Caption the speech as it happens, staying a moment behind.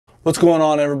What's going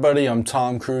on, everybody? I'm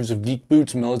Tom Cruise of Geek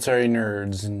Boots Military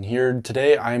Nerds, and here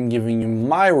today I'm giving you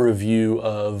my review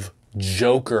of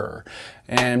Joker.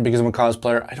 And because I'm a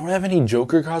cosplayer, I don't have any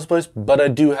Joker cosplays, but I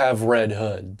do have Red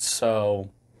Hood,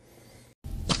 so...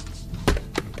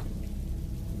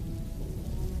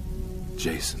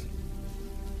 Jason.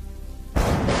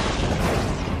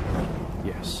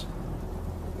 Yes.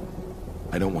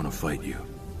 I don't want to fight you.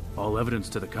 All evidence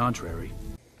to the contrary.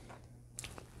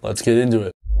 Let's get into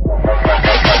it.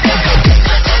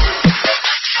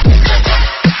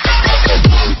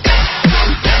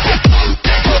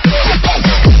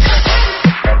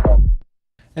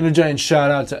 And a giant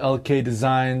shout out to LK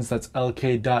Designs. That's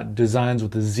lk.designs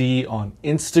with a Z on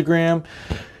Instagram.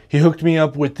 He hooked me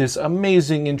up with this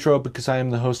amazing intro because I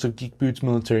am the host of Geek Boots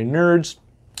Military Nerds.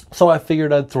 So I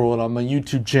figured I'd throw it on my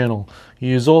YouTube channel.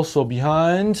 He is also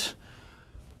behind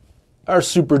our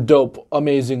super dope,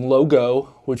 amazing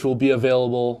logo, which will be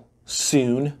available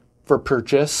soon for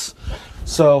purchase.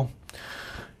 So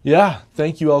yeah,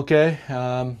 thank you, LK.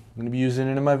 I'm going to be using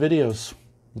it in my videos.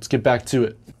 Let's get back to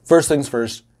it. First things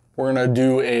first, we're going to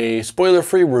do a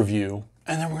spoiler-free review,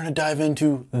 and then we're going to dive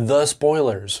into the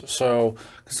spoilers. So,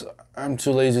 because I'm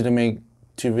too lazy to make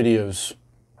 2 videos.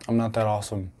 I'm not that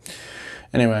awesome.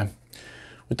 Anyway,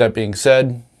 with that being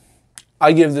said,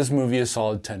 I give this movie a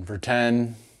solid 10 for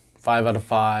 10, 5 out of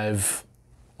 5,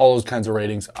 all those kinds of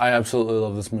ratings. I absolutely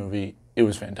love this movie. It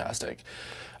was fantastic.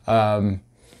 Do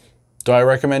I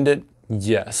recommend it?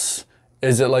 Yes.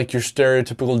 Is it like your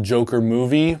stereotypical Joker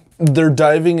movie? They're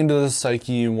diving into the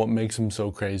psyche and what makes him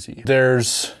so crazy.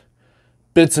 There's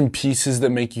bits and pieces that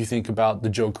make you think about the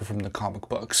Joker from the comic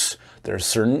books. There's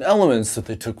certain elements that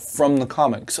they took from the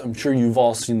comics. I'm sure you've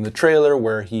all seen the trailer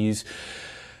where he's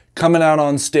coming out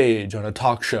on stage on a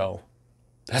talk show.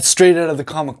 That's straight out of the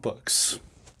comic books.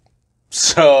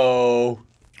 So,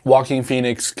 Joaquin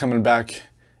Phoenix coming back,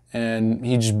 and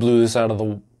he just blew this out of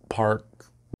the park.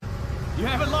 You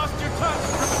haven't lost your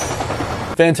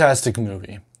touch! Fantastic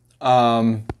movie.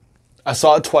 I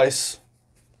saw it twice.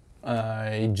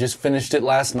 I just finished it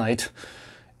last night.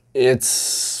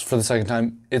 It's, for the second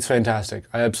time, it's fantastic.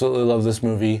 I absolutely love this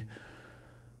movie.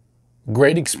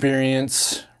 Great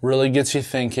experience, really gets you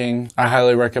thinking. I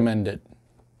highly recommend it.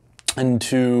 And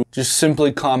to just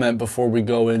simply comment before we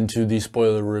go into the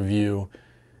spoiler review,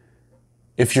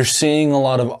 if you're seeing a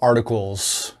lot of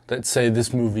articles that say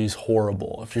this movie's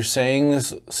horrible, if you're seeing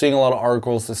a lot of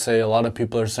articles that say a lot of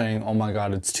people are saying, oh my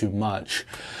God, it's too much,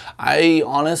 I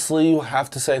honestly have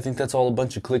to say I think that's all a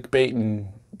bunch of clickbait and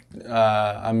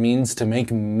a means to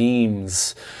make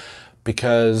memes,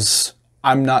 because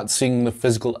I'm not seeing the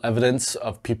physical evidence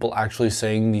of people actually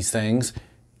saying these things.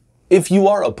 If you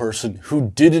are a person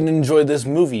who didn't enjoy this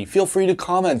movie, feel free to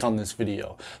comment on this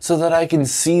video so that I can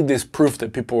see this proof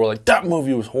that people were like, that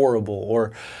movie was horrible,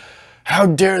 or how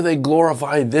dare they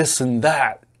glorify this and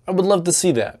that. I would love to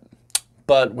see that.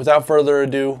 But without further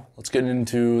ado, let's get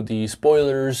into the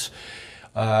spoilers.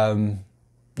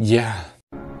 Yeah.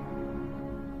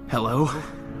 Hello?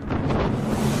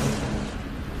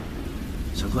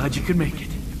 So glad you could make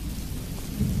it.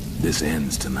 This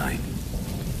ends tonight.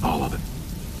 All of it.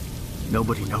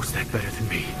 Nobody knows that better than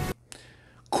me.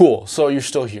 Cool, so you're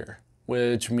still here,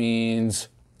 which means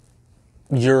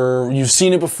you've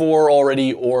seen it before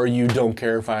already, or you don't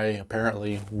care if I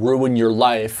apparently ruin your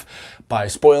life by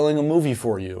spoiling a movie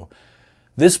for you.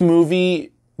 This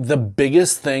movie, the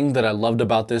biggest thing that I loved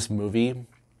about this movie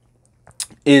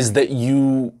is that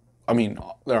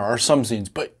there are some scenes,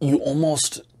 but you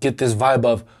almost get this vibe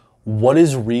of what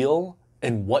is real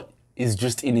and what is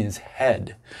just in his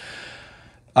head.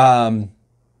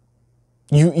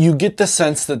 You get the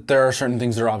sense that there are certain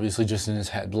things that are obviously just in his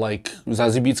head, like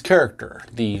Zazie Beetz' character,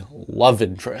 the love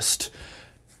interest.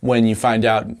 When you find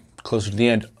out closer to the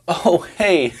end, oh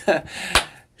hey,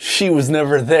 she was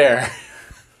never there.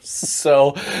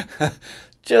 So,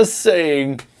 just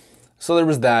saying. So there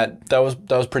was that. That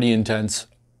was pretty intense.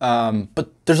 But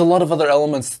there's a lot of other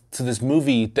elements to this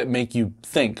movie that make you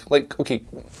think. Like, okay,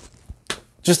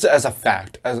 just as a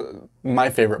fact, as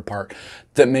my favorite part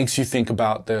that makes you think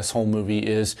about this whole movie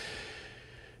is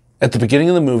at the beginning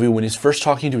of the movie when he's first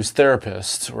talking to his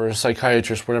therapist or a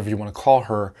psychiatrist, whatever you want to call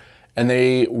her, and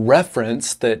they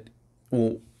reference that,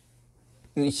 well,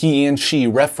 he and she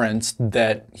referenced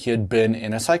that he had been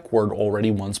in a psych ward already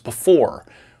once before.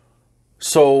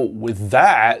 So with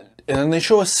that, and then they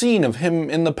show a scene of him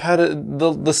in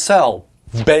the cell,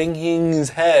 banging his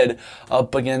head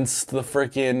up against the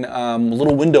freaking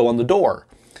little window on the door.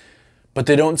 But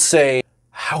they don't say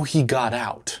how he got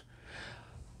out.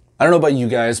 I don't know about you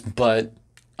guys, but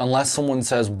unless someone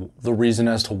says the reason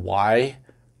as to why,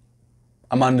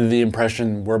 I'm under the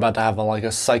impression we're about to have like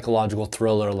a psychological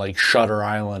thriller like Shutter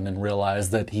Island and realize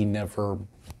that he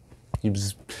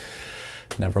was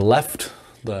never left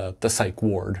the psych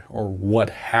ward or what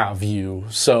have you.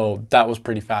 So that was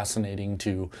pretty fascinating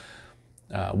to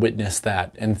witness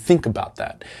that and think about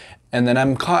that. And then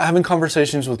I'm having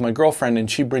conversations with my girlfriend,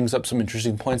 and she brings up some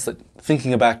interesting points that,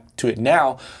 thinking back to it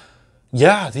now,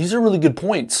 yeah, these are really good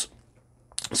points.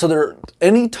 So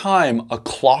anytime a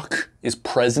clock is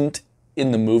present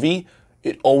in the movie,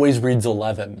 it always reads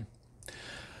 11.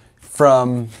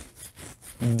 From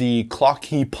the clock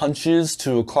he punches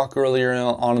to a clock earlier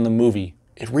on in the movie,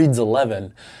 it reads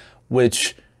 11,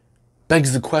 which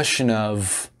begs the question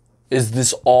of, is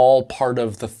this all part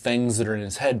of the things that are in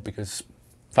his head? Because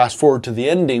fast forward to the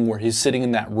ending where he's sitting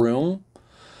in that room,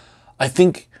 I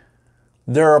think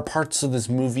there are parts of this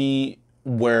movie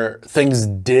where things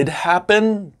did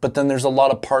happen, but then there's a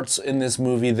lot of parts in this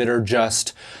movie that are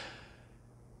just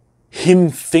him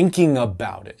thinking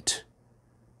about it,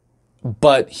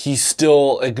 but he's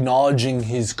still acknowledging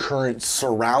his current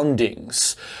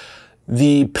surroundings.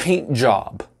 The paint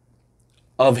job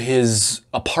of his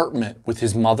apartment with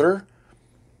his mother,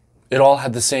 it all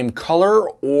had the same color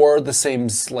or the same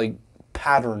like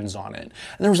patterns on it.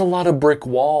 And there was a lot of brick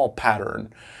wall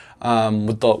pattern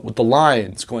with the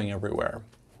lines going everywhere.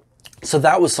 So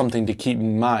that was something to keep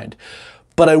in mind.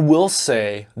 But I will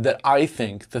say that I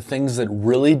think the things that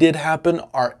really did happen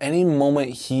are any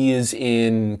moment he is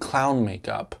in clown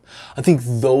makeup. I think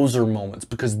those are moments,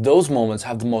 because those moments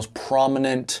have the most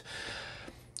prominent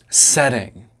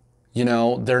setting. You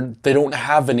know, they don't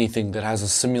have anything that has a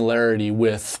similarity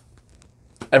with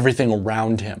everything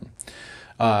around him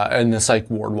and the psych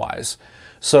ward wise.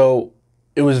 So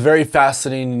it was very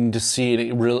fascinating to see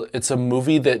it. It's a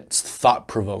movie that's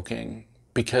thought-provoking,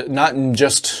 because not in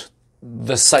just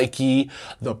the psyche,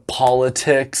 the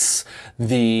politics,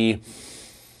 the,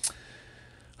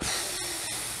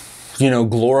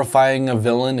 glorifying a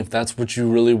villain, if that's what you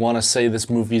really want to say this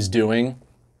movie's doing.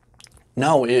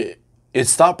 No,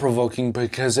 it's thought-provoking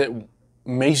because it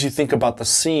makes you think about the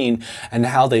scene and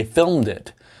how they filmed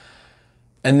it.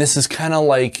 And this is kind of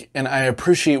like, and I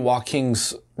appreciate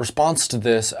Joaquin's response to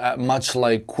this, much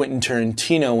like Quentin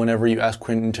Tarantino, whenever you ask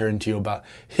Quentin Tarantino about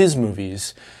his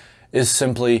movies, is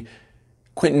simply,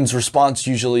 Quentin's response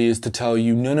usually is to tell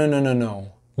you,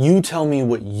 no. You tell me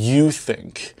what you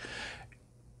think,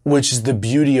 which is the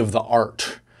beauty of the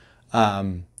art.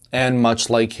 And much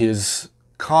like his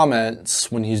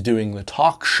comments when he's doing the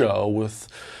talk show with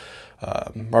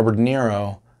Robert De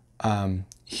Niro,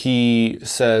 he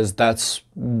says that's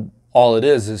all it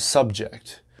is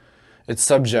subject. It's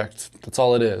subject. That's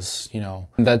all it is,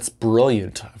 That's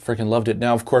brilliant. I freaking loved it.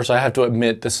 Now, of course, I have to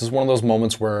admit, this is one of those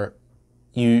moments where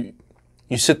you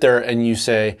sit there and you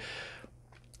say,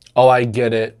 oh, I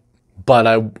get it, but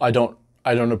I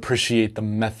don't appreciate the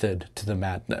method to the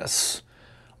madness.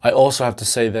 I also have to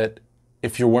say that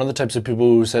if you're one of the types of people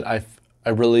who said, I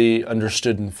really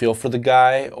understood and feel for the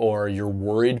guy, or you're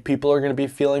worried people are going to be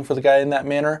feeling for the guy in that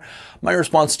manner, my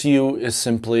response to you is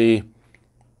simply,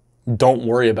 don't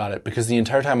worry about it. Because the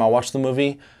entire time I watched the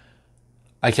movie,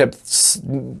 I kept,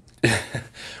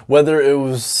 whether it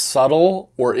was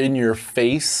subtle or in your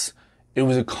face, it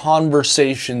was a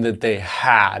conversation that they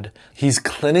had. He's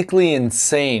clinically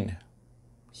insane.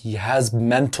 He has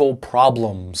mental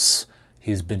problems.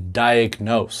 He's been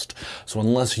diagnosed. So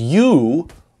unless you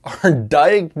are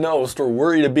diagnosed or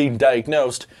worried of being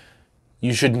diagnosed,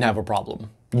 you shouldn't have a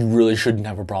problem. You really shouldn't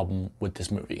have a problem with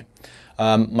this movie.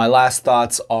 My last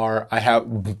thoughts are,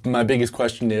 my biggest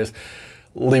question is,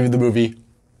 leaving the movie,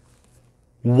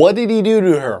 what did he do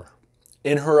to her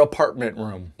in her apartment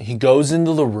room? He goes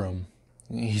into the room,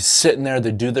 he's sitting there,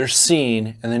 they do their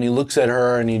scene, and then he looks at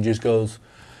her and he just goes,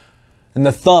 and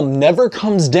the thumb never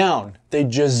comes down. They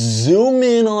just zoom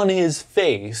in on his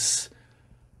face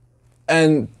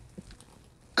and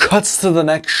cuts to the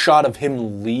next shot of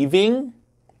him leaving,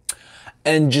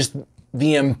 and just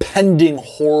the impending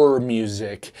horror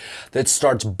music that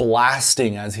starts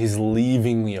blasting as he's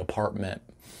leaving the apartment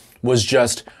was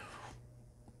just,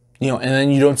 and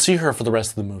then you don't see her for the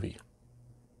rest of the movie.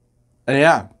 And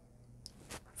yeah,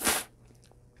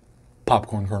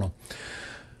 popcorn kernel.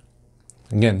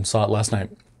 Again, saw it last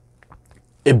night.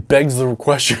 It begs the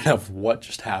question of what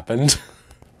just happened.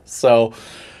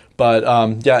 But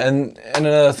and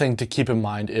another thing to keep in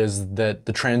mind is that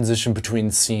the transition between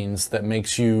scenes that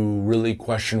makes you really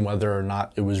question whether or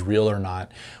not it was real or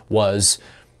not was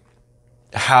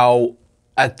how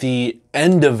at the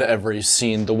end of every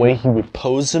scene, the way he would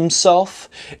pose himself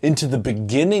into the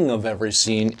beginning of every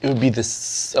scene, it would be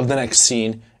this of the next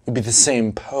scene, It would be the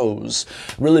same pose.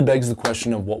 It really begs the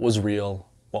question of what was real,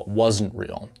 what wasn't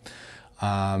real.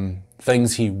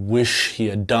 Things he wish he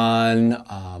had done,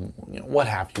 what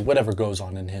have you, whatever goes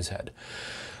on in his head.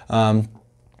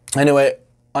 Anyway,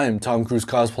 I am Tom Cruise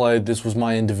Cosplay. This was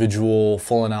my individual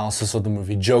full analysis of the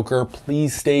movie Joker.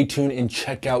 Please stay tuned and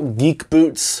check out Geek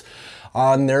Boots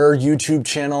on their YouTube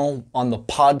channel, on the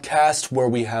podcast where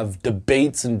we have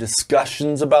debates and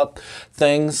discussions about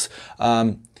things.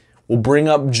 We'll bring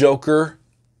up Joker,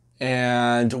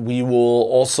 and we will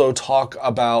also talk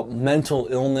about mental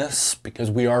illness because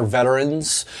we are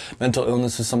veterans. Mental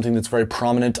illness is something that's very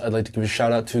prominent. I'd like to give a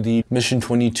shout out to the Mission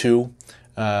 22.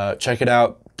 Check it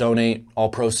out. Donate. All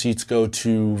proceeds go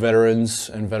to veterans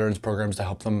and veterans programs to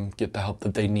help them get the help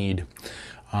that they need.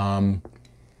 Another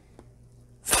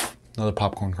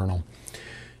popcorn kernel.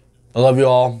 I love you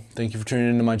all. Thank you for tuning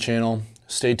into my channel.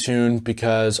 Stay tuned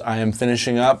because I am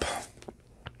finishing up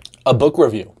a book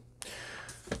review.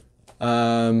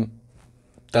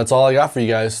 That's all I got for you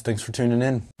guys. Thanks for tuning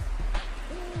in.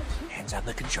 Hands on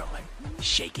the controller,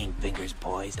 shaking fingers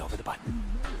poised over the button.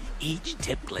 Each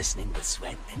tip glistening with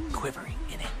sweat and quivering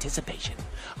in anticipation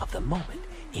of the moment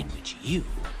in which you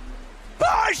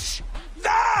push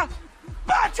the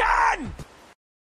button!